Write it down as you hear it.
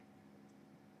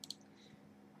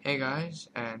Hey guys,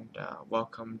 and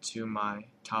welcome to my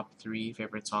top 3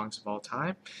 favorite songs of all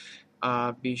time.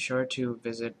 Be sure to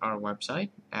visit our website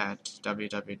at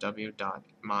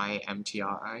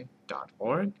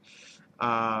www.mymti.org.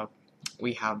 Uh,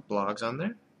 we have blogs on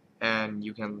there, and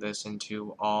you can listen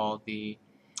to all the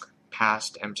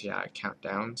past MTI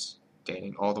countdowns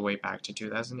dating all the way back to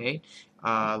 2008.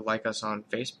 Like us on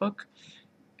Facebook,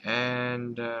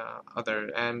 and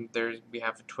we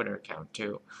have a Twitter account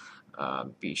too.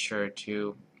 Be sure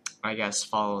to, I guess,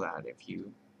 follow that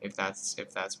if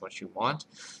that's what you want.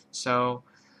 So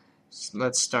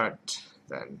let's start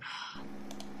then.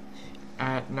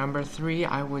 At number 3,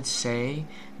 I would say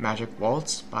Magic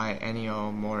Waltz by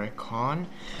Ennio Morricone.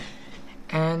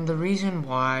 And the reason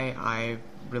why I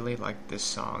really like this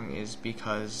song is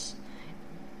because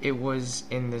it was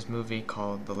in this movie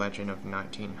called The Legend of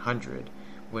 1900,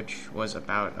 which was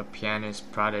about a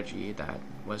pianist prodigy that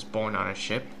was born on a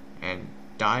ship and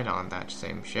died on that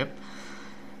same ship.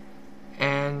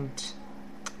 And,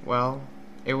 well,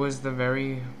 it was the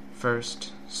very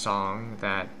first song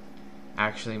that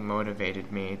actually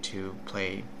motivated me to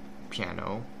play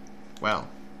piano well.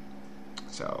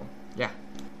 So, yeah.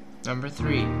 Number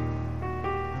 3,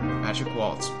 Magic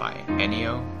Waltz by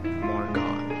Ennio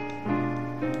Morricone.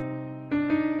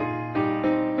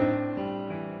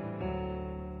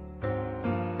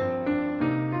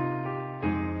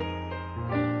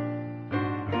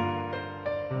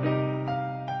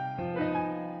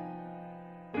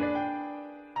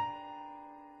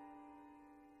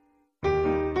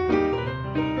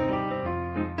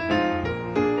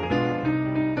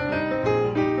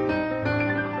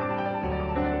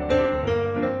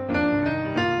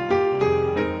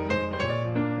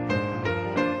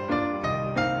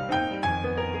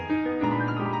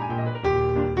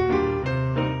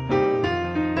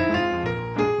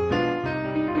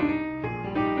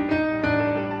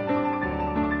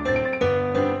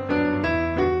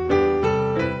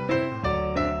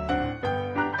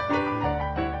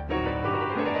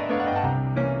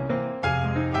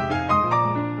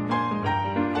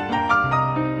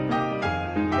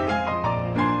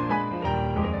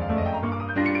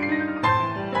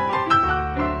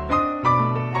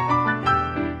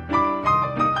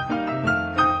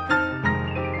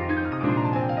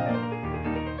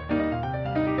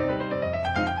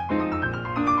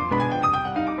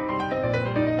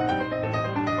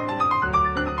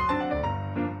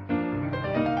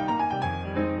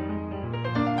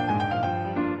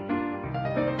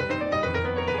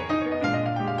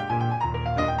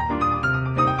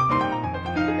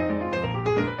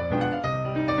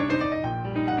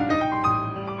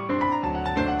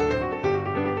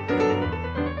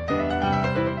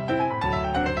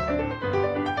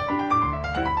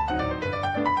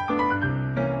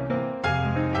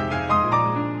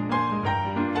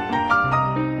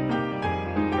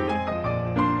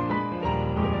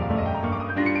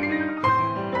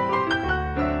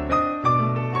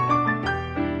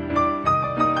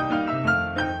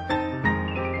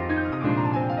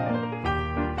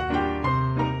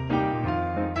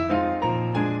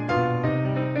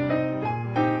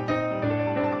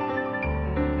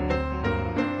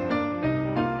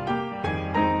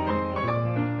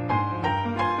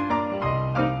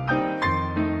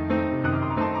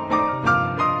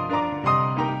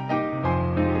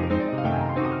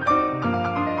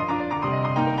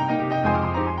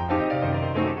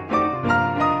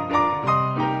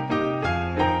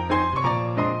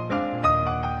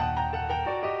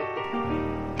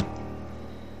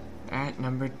 At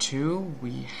number 2,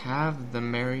 we have The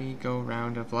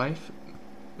Merry-Go-Round of Life,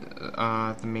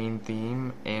 the main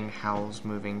theme in Howl's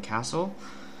Moving Castle.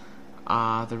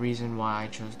 The reason why I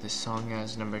chose this song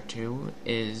as number 2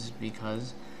 is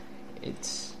because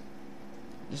it's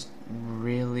just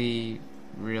really,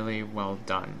 really well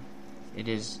done. It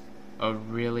is a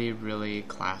really, really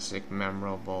classic,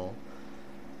 memorable,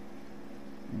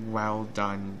 well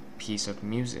done piece of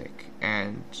music,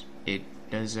 and it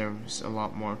deserves a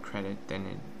lot more credit than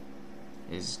it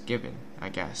is given, I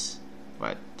guess.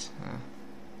 But,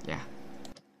 yeah.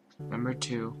 Number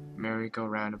 2,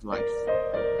 Merry-Go-Round of Life.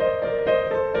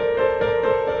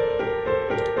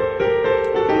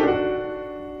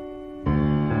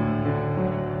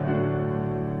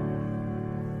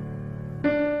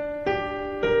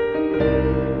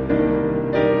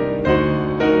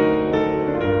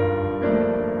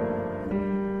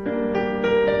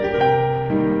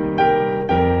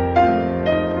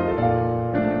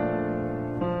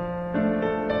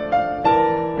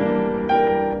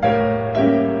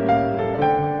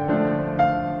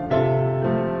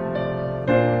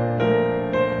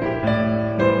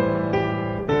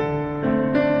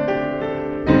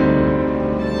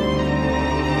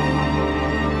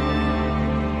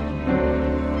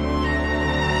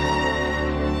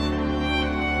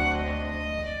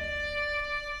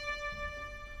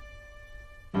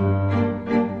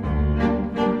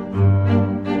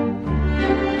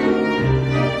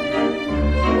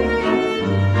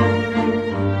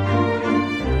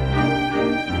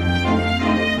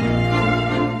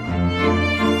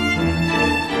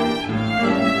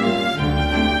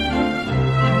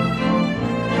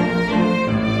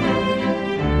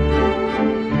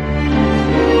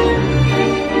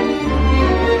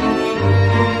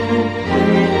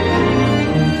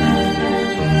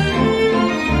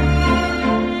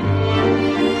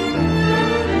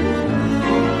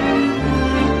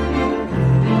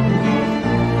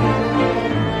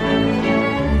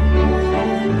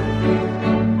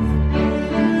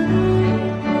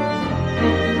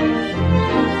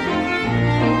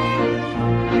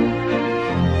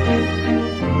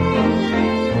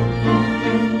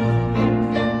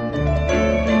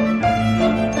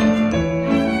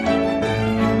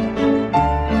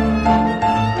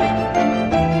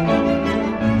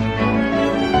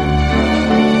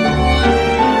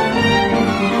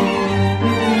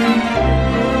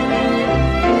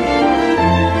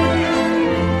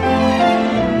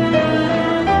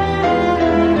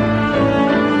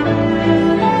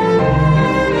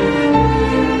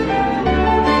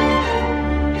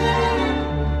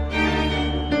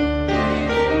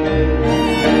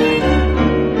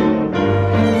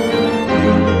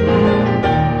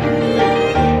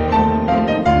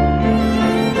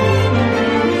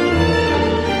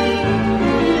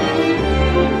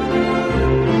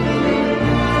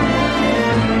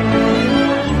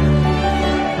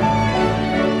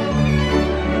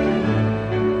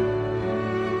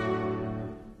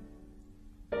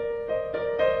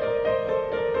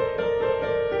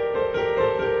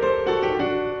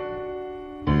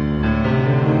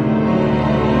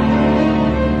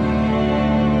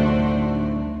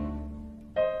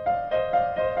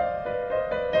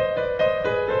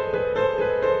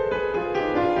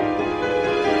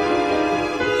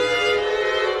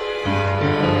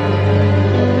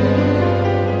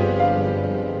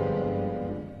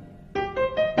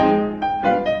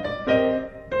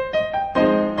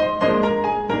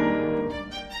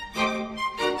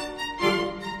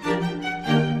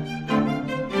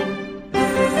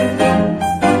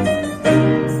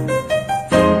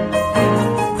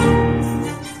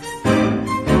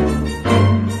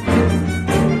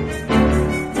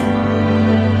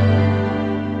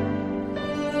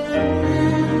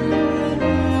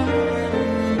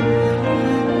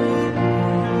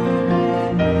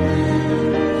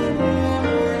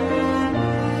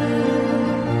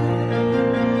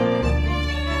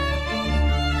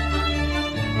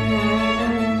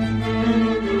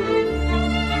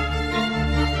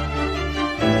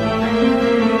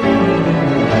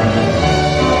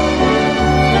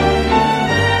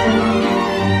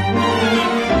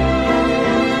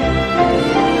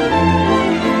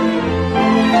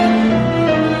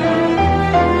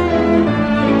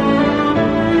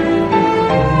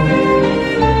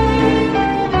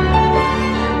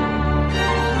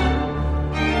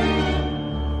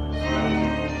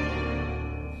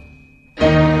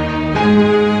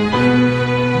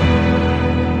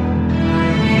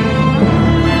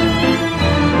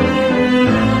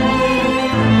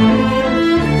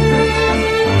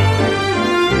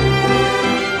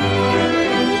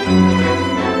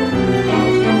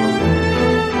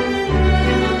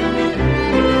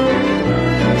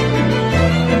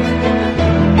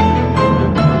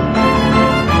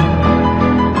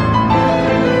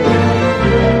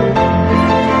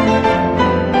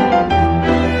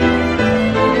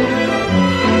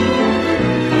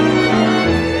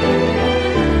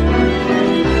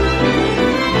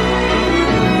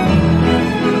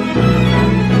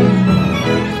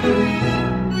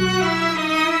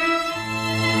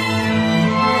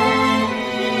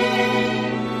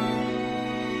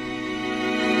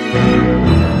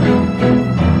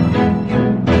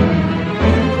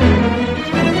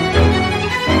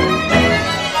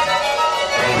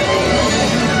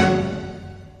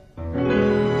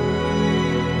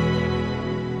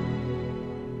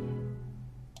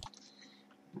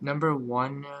 Number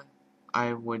one,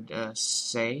 I would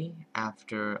say,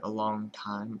 after a long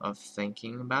time of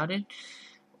thinking about it,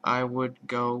 I would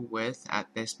go with,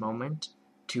 at this moment,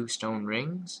 Two Stone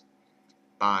Rings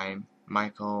by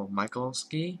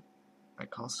Michaelski.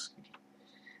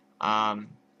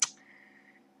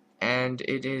 And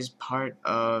it is part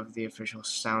of the official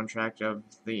soundtrack of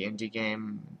the indie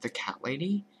game The Cat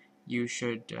Lady. You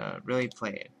should really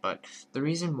play it. But the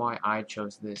reason why I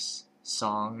chose this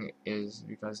song is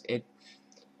because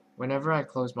whenever I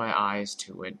close my eyes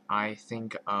to it, I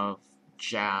think of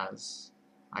jazz.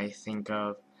 I think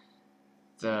of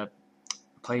the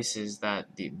places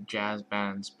that the jazz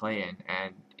bands play in,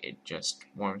 and it just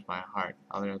warms my heart,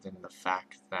 other than the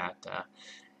fact that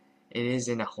it is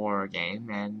in a horror game,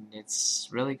 and it's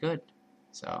really good.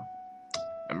 So,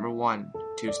 number one,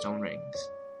 Two Stone Rings.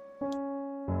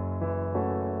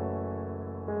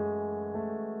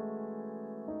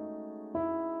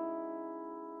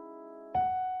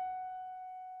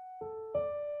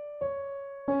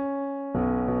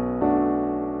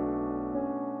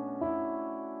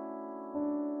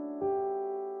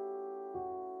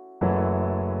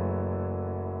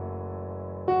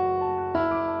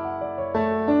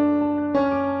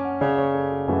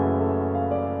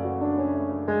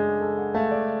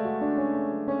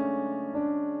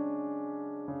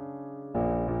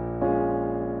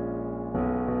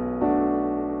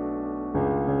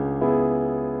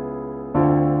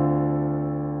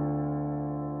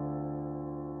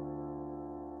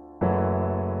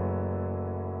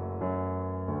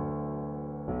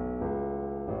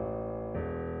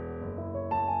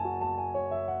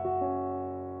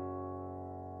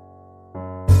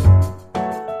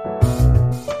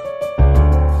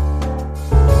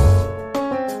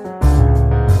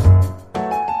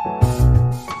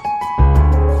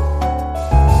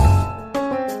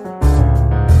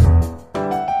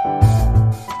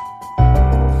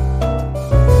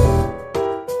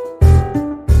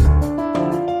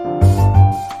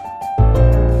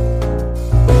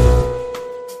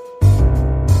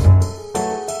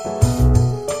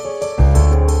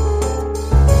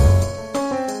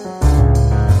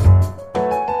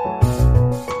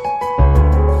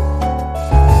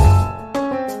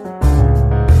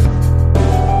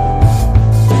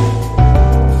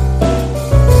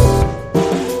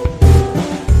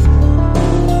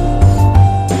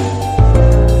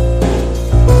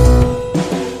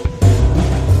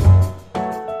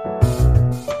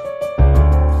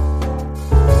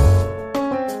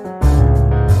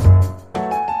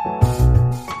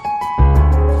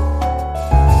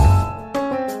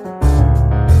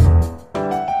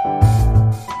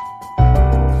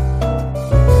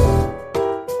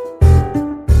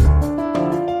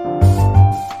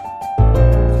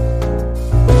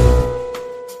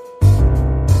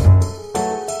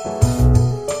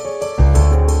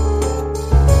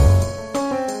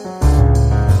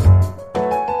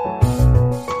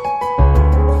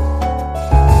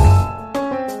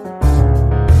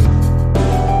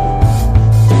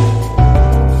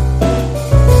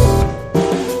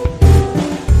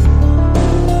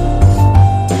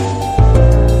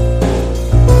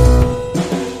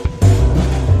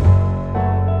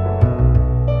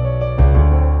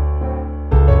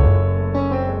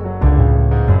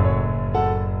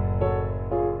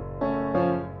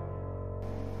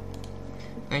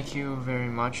 Thank you very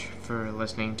much for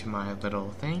listening to my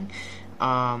little thing.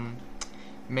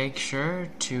 Make sure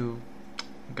to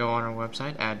go on our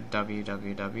website at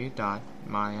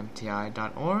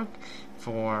www.mymti.org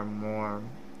for more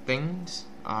things.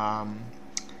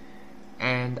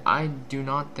 And I do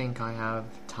not think I have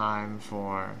time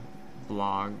for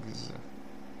blogs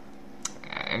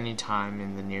anytime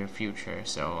in the near future,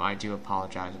 so I do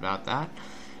apologize about that.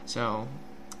 So,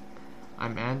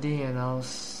 I'm Andy, and I'll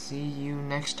see you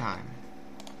next time.